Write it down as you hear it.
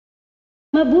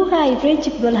Mabuhay,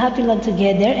 friendship, goal, happy love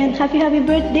together, and happy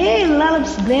birthday,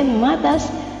 loves Glenn Matas.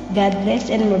 God bless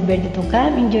and more birthday to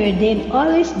come. Enjoy your day and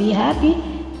always be happy.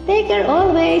 Take care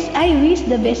always. I wish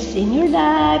the best in your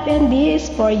life and this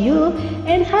for you.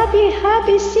 And happy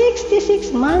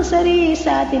 66 monthsary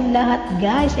sa atin lahat,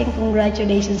 guys. And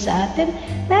congratulations sa atin.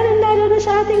 Lalo na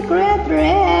sa ating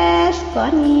creatress,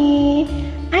 Connie.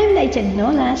 I'm Laichad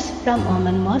Nolas from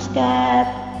Oman, Muscat.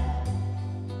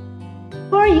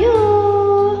 For you.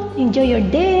 Enjoy your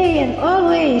day and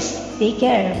always take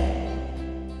care.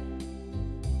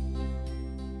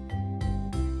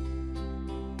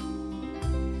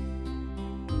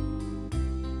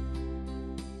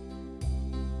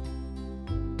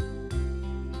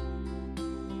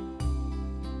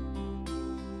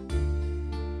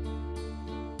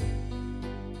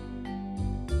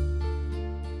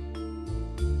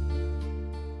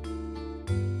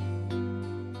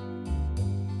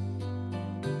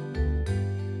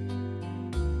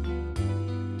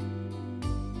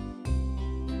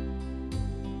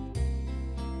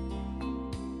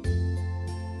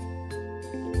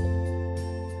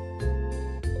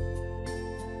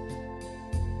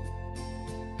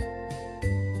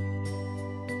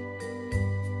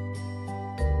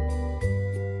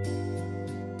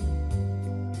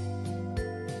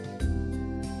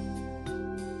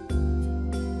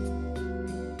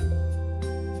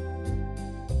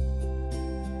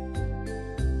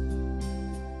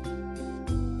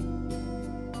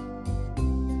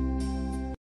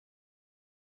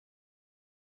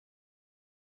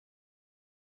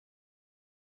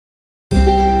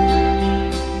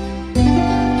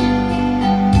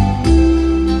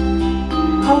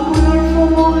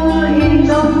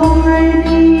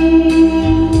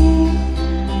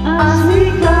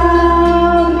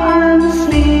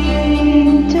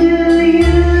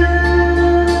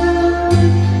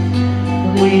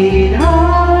 Me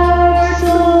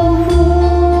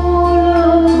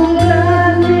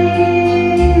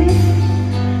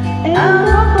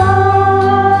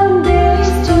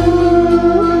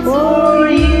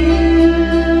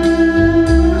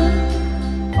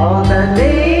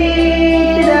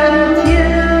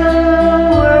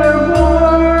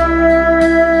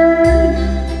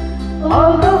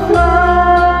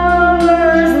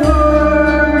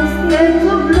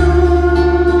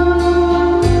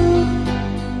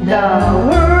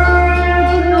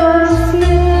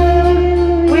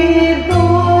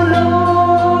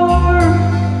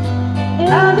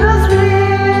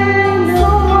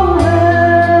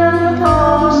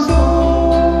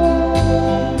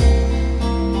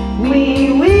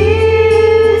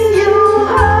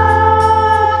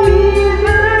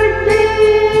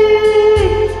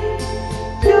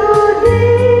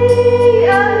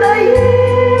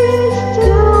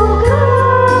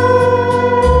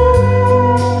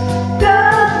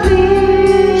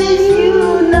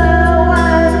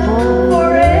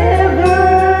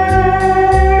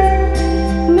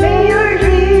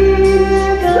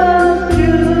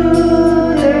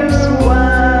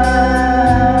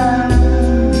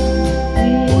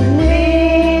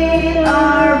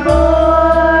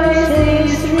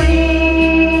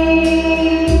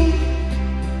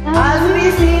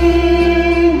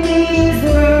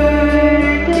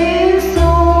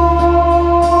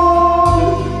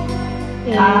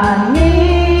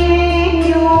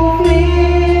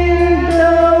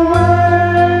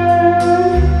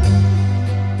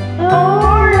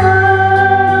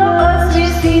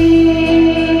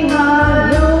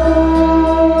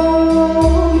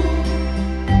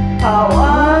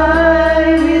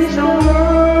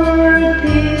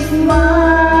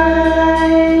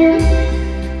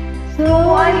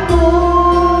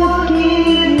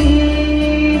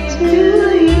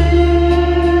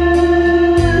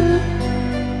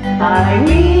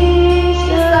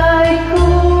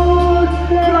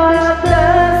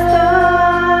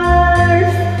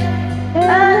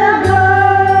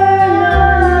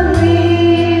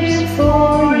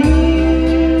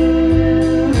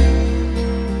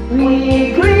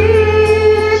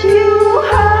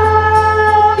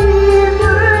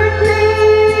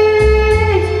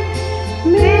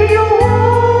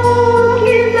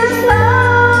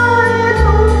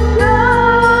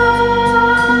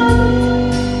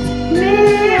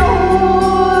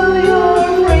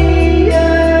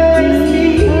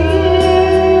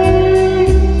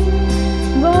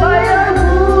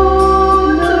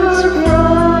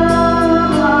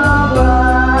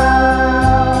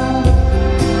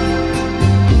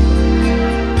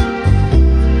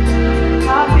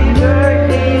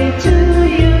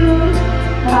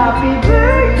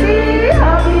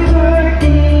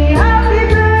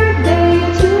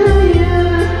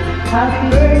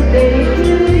birthday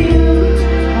to you.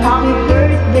 Happy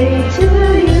birthday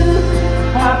to you.